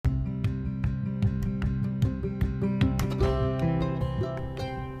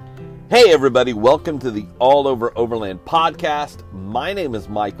Hey everybody, welcome to the All Over Overland podcast. My name is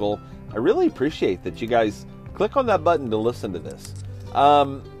Michael. I really appreciate that you guys click on that button to listen to this.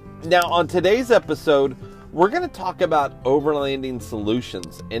 Now on today's episode, we're going to talk about overlanding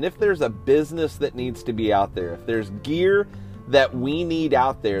solutions. And if there's a business that needs to be out there, if there's gear that we need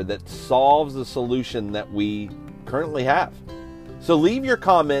out there that solves the solution that we currently have. So leave your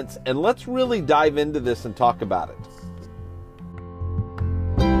comments and let's really dive into this and talk about it.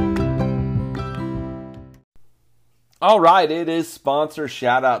 All right, it is sponsor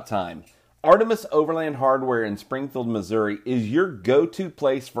shout out time. Artemis Overland Hardware in Springfield, Missouri is your go-to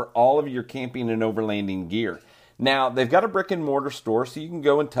place for all of your camping and overlanding gear. Now, they've got a brick and mortar store so you can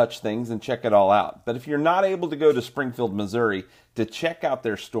go and touch things and check it all out. But if you're not able to go to Springfield, Missouri to check out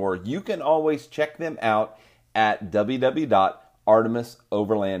their store, you can always check them out at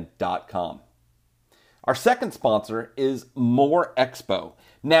www.artemisoverland.com. Our second sponsor is More Expo.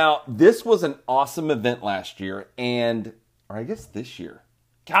 Now, this was an awesome event last year, or I guess this year.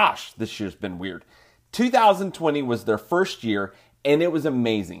 Gosh, this year's been weird. 2020 was their first year, and it was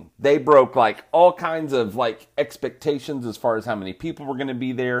amazing. They broke all kinds of expectations as far as how many people were going to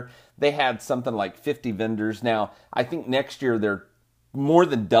be there. They had something like 50 vendors. Now, I think next year they're more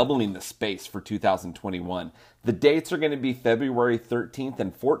than doubling the space for 2021. The dates are going to be February 13th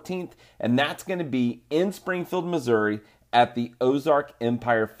and 14th, and that's going to be in Springfield, Missouri at the Ozark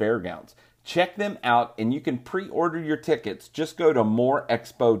Empire Fairgrounds. Check them out, and you can pre-order your tickets. Just go to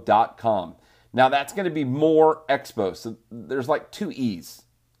moreexpo.com. Now, that's going to be More Expo, so there's two E's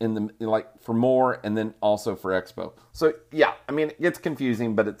in the for more and then also for Expo. So, yeah, it gets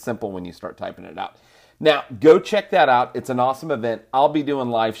confusing, but it's simple when you start typing it out. Now, go check that out. It's an awesome event. I'll be doing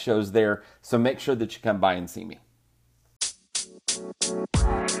live shows there, so make sure that you come by and see me.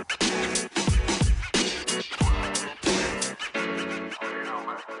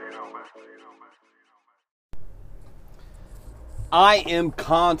 I am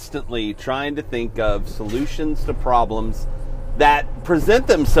constantly trying to think of solutions to problems that present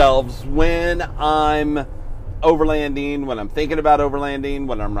themselves when I'm overlanding, when I'm thinking about overlanding,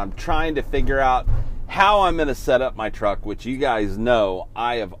 when I'm trying to figure out how I'm going to set up my truck, which you guys know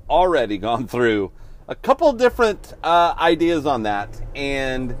I have already gone through a couple different ideas on that.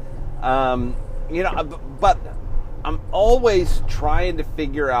 And, but I'm always trying to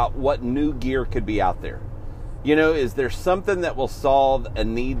figure out what new gear could be out there. Is there something that will solve a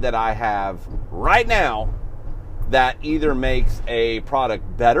need that I have right now that either makes a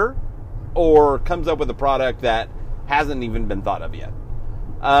product better or comes up with a product that hasn't even been thought of yet?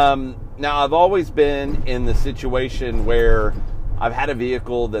 Now, I've always been in the situation where I've had a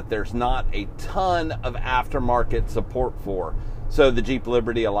vehicle that there's not a ton of aftermarket support for. So the Jeep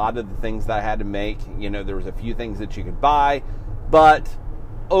Liberty, a lot of the things that I had to make, there was a few things that you could buy, but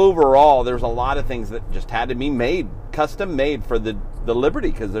overall, there's a lot of things that just had to be made, custom made for the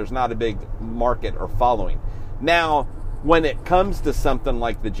Liberty because there's not a big market or following. Now, when it comes to something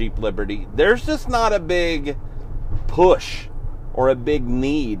like the Jeep Liberty, there's just not a big push or a big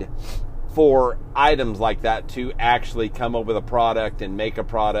need for items like that to actually come up with a product and make a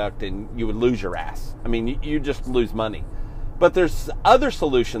product, and you would lose your ass. You just lose money. But there's other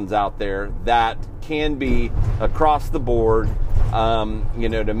solutions out there that can be across the board,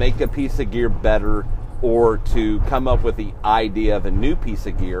 to make a piece of gear better or to come up with the idea of a new piece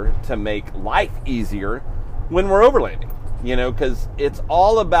of gear to make life easier when we're overlanding, because it's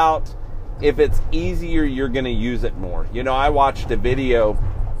all about if it's easier, you're going to use it more. I watched a video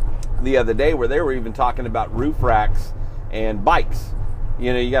the other day where they were even talking about roof racks and bikes.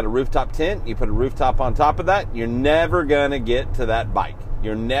 You got a rooftop tent, you put a rooftop on top of that, you're never going to get to that bike.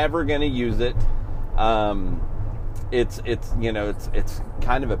 You're never going to use it. It's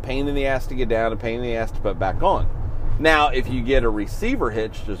kind of a pain in the ass to get down, a pain in the ass to put back on. Now, if you get a receiver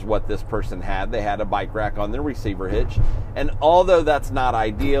hitch, which is what this person had, they had a bike rack on their receiver hitch. And although that's not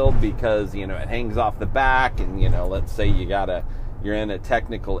ideal because, it hangs off the back and, let's say you're in a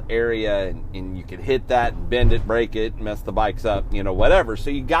technical area and you could hit that and bend it, break it, mess the bikes up, whatever.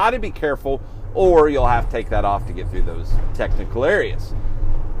 So you got to be careful or you'll have to take that off to get through those technical areas.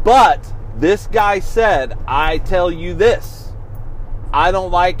 But this guy said, I tell you this, I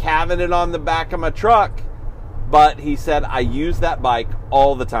don't like having it on the back of my truck, but he said, I use that bike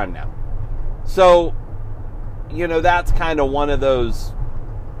all the time now. So, that's kind of one of those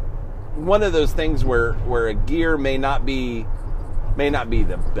things where a gear may not be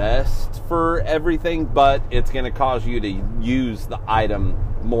the best for everything, but it's going to cause you to use the item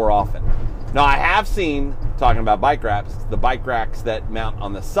more often. Now, I have seen, talking about bike racks, the bike racks that mount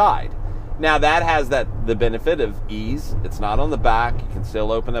on the side. Now that has the benefit of ease. It's not on the back. You can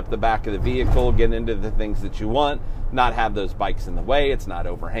still open up the back of the vehicle, get into the things that you want, not have those bikes in the way. It's not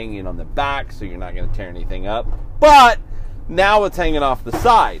overhanging on the back, so you're not going to tear anything up. But now it's hanging off the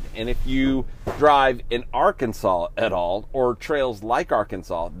side. And if you drive in Arkansas at all, or trails like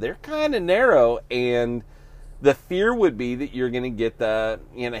Arkansas, they're kind of narrow, and the fear would be that you're going to get the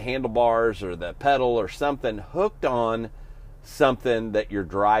handlebars or the pedal or something hooked on something that you're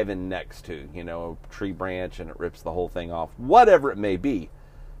driving next to, a tree branch, and it rips the whole thing off, whatever it may be.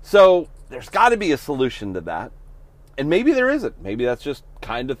 So there's got to be a solution to that. And maybe there isn't. Maybe that's just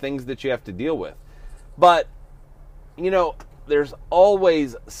kind of things that you have to deal with. But, there's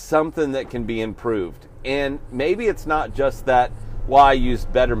always something that can be improved. And maybe it's not just that, I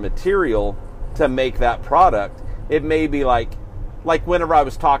used better material to make that product. It may be like whenever I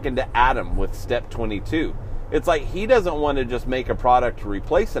was talking to Adam with Step 22. It's like he doesn't want to just make a product to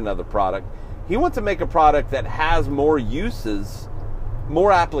replace another product. He wants to make a product that has more uses,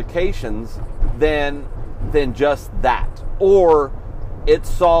 more applications than just that. Or it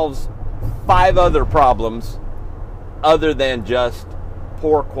solves 5 other problems other than just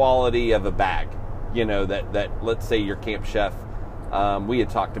poor quality of a bag. That let's say your Camp Chef, we had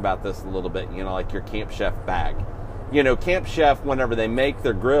talked about this a little bit, like your Camp Chef bag. Camp Chef, whenever they make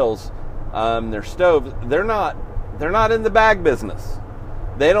their grills, their stoves, they're not in the bag business.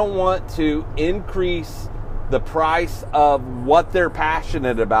 They don't want to increase the price of what they're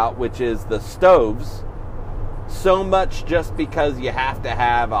passionate about, which is the stoves, so much just because you have to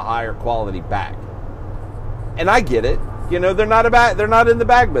have a higher quality bag. And I get it. They're not in the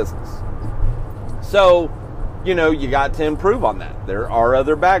bag business. So, you got to improve on that. There are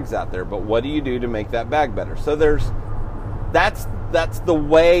other bags out there, but what do you do to make that bag better? So that's the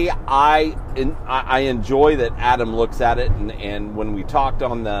way I enjoy that Adam looks at it. And when we talked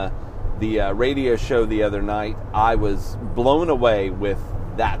on the radio show the other night, I was blown away with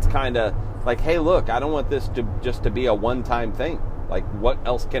that's kind of like, hey, look, I don't want this to be a one-time thing. Like, what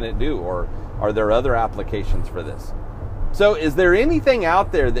else can it do? Or are there other applications for this? So is there anything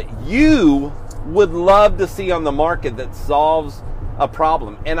out there that you would love to see on the market that solves a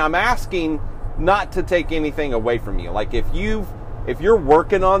problem? And I'm asking not to take anything away from you. Like, if you're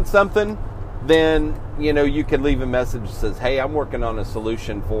working on something, then, you can leave a message that says, hey, I'm working on a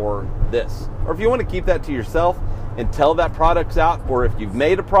solution for this. Or if you want to keep that to yourself until that product's out, or if you've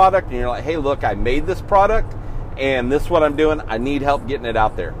made a product and you're like, hey, look, I made this product and this is what I'm doing, I need help getting it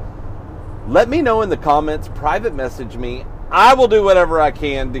out there. Let me know in the comments, private message me. I will do whatever I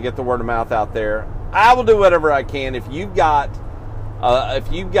can to get the word of mouth out there. I will do whatever I can. If you've got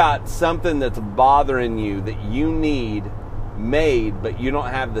something that's bothering you that you need made, but you don't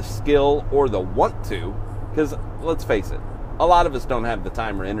have the skill or the want to, because let's face it, a lot of us don't have the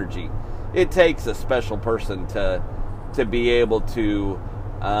time or energy. It takes a special person to be able to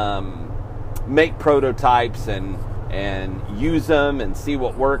make prototypes and use them and see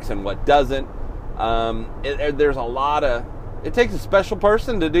what works and what doesn't. It takes a special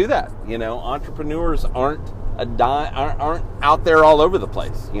person to do that. Entrepreneurs aren't out there all over the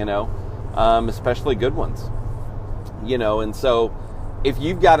place. Especially good ones. And so if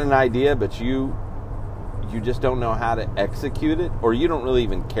you've got an idea, but you just don't know how to execute it, or you don't really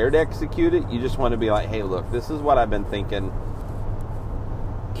even care to execute it, you just want to be like, hey, look, this is what I've been thinking.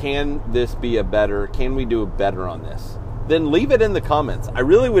 Can we do better on this? Then leave it in the comments. I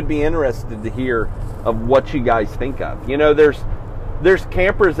really would be interested to hear of what you guys think of. There's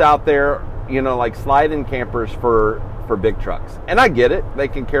campers out there, like slide-in campers for big trucks. And I get it. They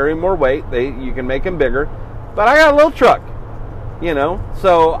can carry more weight. You can make them bigger. But I got a little truck,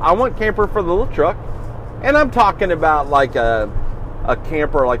 So I want camper for the little truck. And I'm talking about like a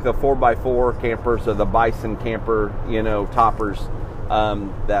camper, like the 4x4 campers or the Bison camper, toppers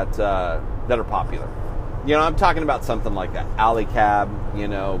that are popular. I'm talking about something like that. Alley Cab,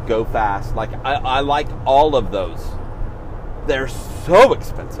 Go Fast. Like, I like all of those. They're so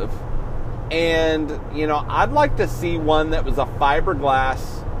expensive. And, I'd like to see one that was a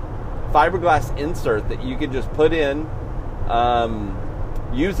fiberglass insert that you could just put in,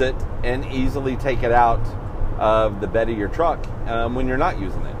 use it, and easily take it out of the bed of your truck when you're not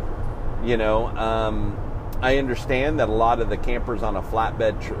using it. I understand that a lot of the campers on a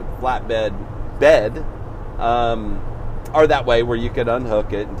flatbed bed are that way, where you could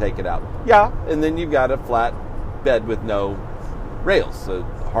unhook it and take it out. Yeah, and then you've got a flat bed with no rails, so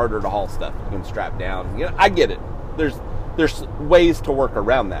harder to haul stuff. You can strap down. I get it. There's ways to work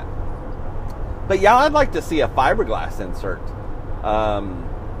around that. But yeah, I'd like to see a fiberglass insert.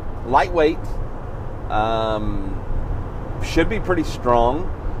 Lightweight, should be pretty strong.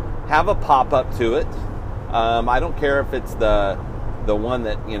 have a pop-up to it. I don't care if it's the one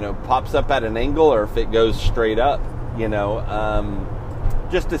that, pops up at an angle or if it goes straight up,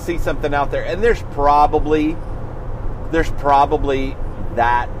 just to see something out there. And there's probably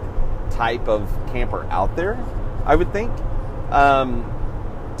that type of camper out there, I would think.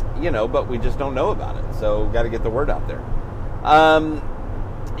 But we just don't know about it. So got to get the word out there.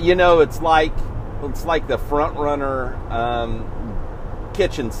 It's like the Front Runner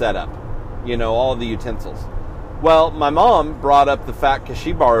kitchen setup, all the utensils. Well, my mom brought up the fact, because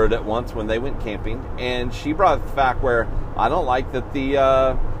she borrowed it once when they went camping, and she brought up the fact where I don't like that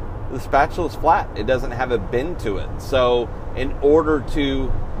the spatula is flat. It doesn't have a bend to it. So in order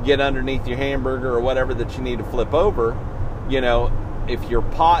to get underneath your hamburger or whatever that you need to flip over, if your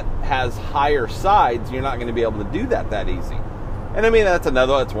pot has higher sides, you're not going to be able to do that easy. And I mean, it's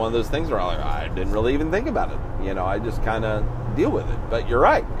one of those things where I didn't really even think about it. I just kind of deal with it. But you're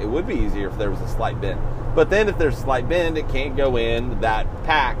right. It would be easier if there was a slight bend. But then if there's a slight bend, it can't go in that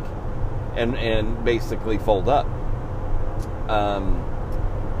pack and basically fold up.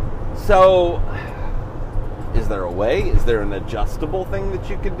 So is there a way? Is there an adjustable thing that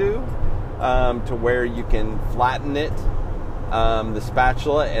you could do to where you can flatten it, the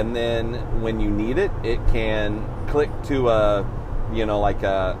spatula, and then when you need it, it can click to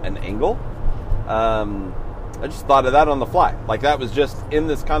an angle? I just thought of that on the fly. Like, that was just in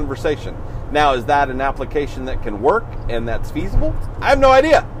this conversation. Now, is that an application that can work and that's feasible? I have no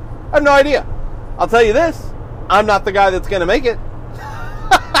idea. I'll tell you this. I'm not the guy that's going to make it.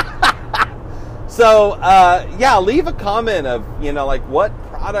 So, leave a comment of, what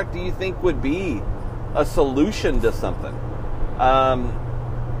product do you think would be a solution to something?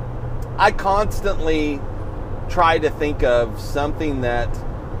 I constantly try to think of something that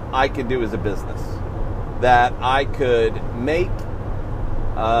I could do as a business, that I could make,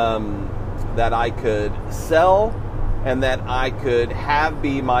 that I could sell, and that I could have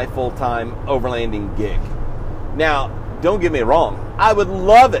be my full-time overlanding gig. Now, don't get me wrong. I would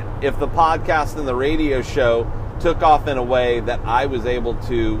love it if the podcast and the radio show took off in a way that I was able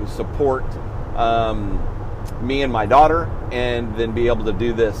to support me and my daughter and then be able to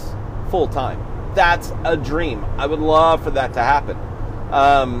do this full-time. That's a dream. I would love for that to happen.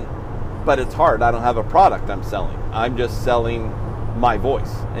 But it's hard. I don't have a product I'm selling. I'm just selling my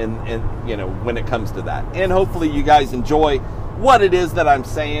voice and when it comes to that. And hopefully you guys enjoy what it is that I'm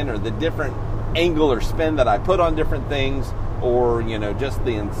saying, or the different angle or spin that I put on different things, or just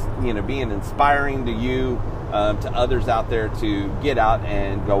the being inspiring to you, to others out there to get out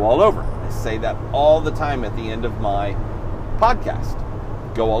and go all over. I say that all the time at the end of my podcast.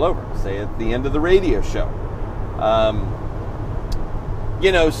 Go all over. Say it at the end of the radio show.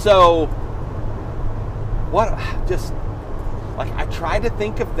 So what? Just like, I try to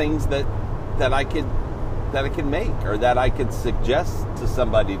think of things that I could make, or that I could suggest to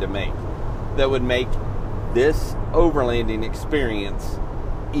somebody to make, that would make this overlanding experience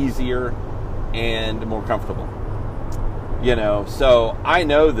easier and more comfortable. So I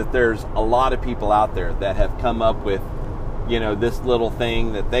know that there's a lot of people out there that have come up with, this little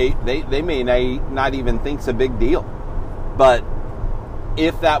thing that they may not even think's a big deal. But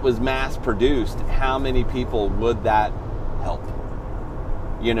if that was mass produced, how many people would that help?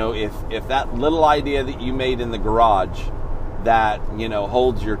 If that little idea that you made in the garage that,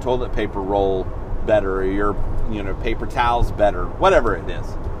 holds your toilet paper roll better, or your, paper towels better, whatever it is.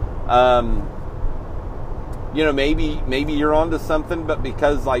 Maybe you're onto something, but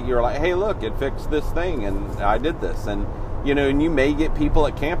because you're like, hey, look, it fixed this thing and I did this. And, and you may get people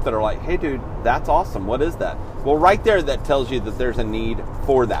at camp that are like, hey, dude, that's awesome. What is that? Well, right there, that tells you that there's a need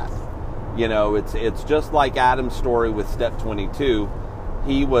for that. It's just like Adam's story with Step 22.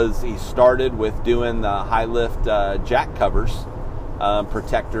 He started with doing the high lift jack covers,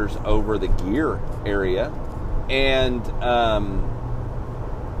 protectors over the gear area. And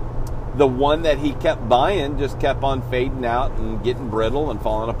the one that he kept buying just kept on fading out and getting brittle and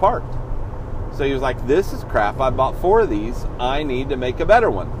falling apart. So he was like, this is crap. I bought 4 of these. I need to make a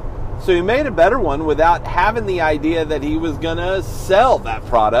better one. So he made a better one without having the idea that he was going to sell that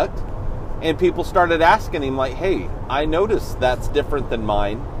product. And people started asking him, like, hey, I noticed that's different than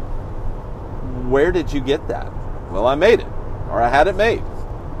mine. Where did you get that? Well, I made it, or I had it made.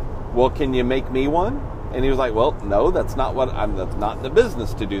 Well, can you make me one? And he was like, well, no, that's not in the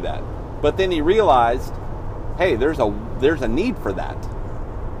business to do that. But then he realized, hey, there's a need for that.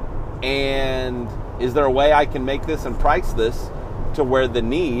 And is there a way I can make this and price this to where the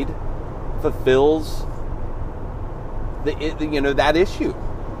need fulfills that issue?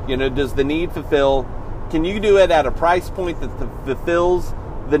 Does the need fulfill? Can you do it at a price point that fulfills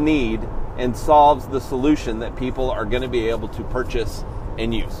the need and solves the solution that people are going to be able to purchase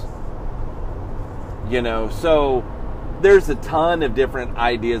and use. So there's a ton of different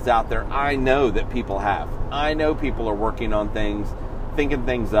ideas out there. I know that people have. I know people are working on things, thinking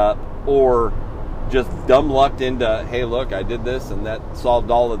things up, or just dumb lucked into, hey, look, I did this and that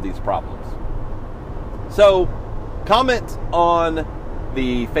solved all of these problems. So comment on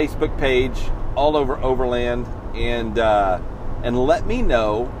the Facebook page, All Over Overland, and let me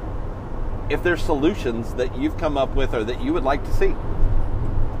know if there's solutions that you've come up with or that you would like to see.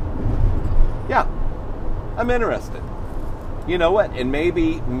 Yeah, I'm interested. You know what? And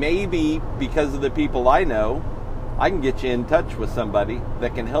maybe because of the people I know, I can get you in touch with somebody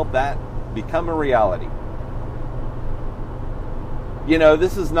that can help that become a reality.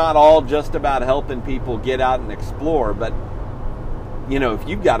 This is not all just about helping people get out and explore, but if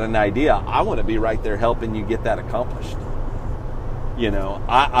you've got an idea, I want to be right there helping you get that accomplished.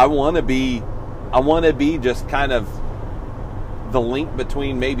 I want to be just kind of the link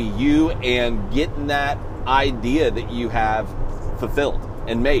between maybe you and getting that idea that you have fulfilled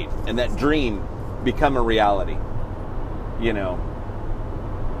and made, and that dream become a reality.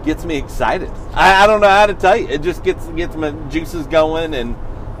 Gets me excited. I don't know how to tell you. It just gets my juices going and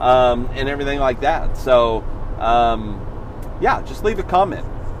everything like that. So yeah, just leave a comment.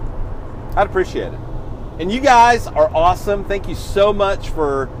 I'd appreciate it. And you guys are awesome. Thank you so much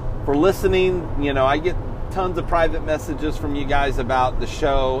for listening. I get tons of private messages from you guys about the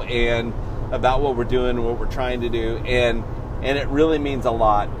show and about what we're doing and what we're trying to do, and it really means a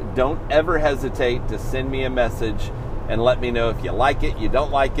lot. Don't ever hesitate to send me a message and let me know if you like it, you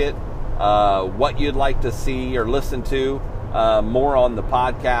don't like it, what you'd like to see or listen to more on the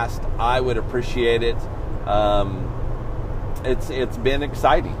podcast. I would appreciate it. It's been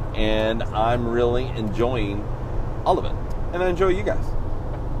exciting, and I'm really enjoying all of it, and I enjoy you guys.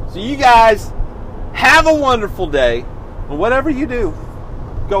 So you guys have a wonderful day, and whatever you do,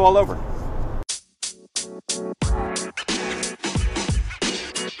 go all over.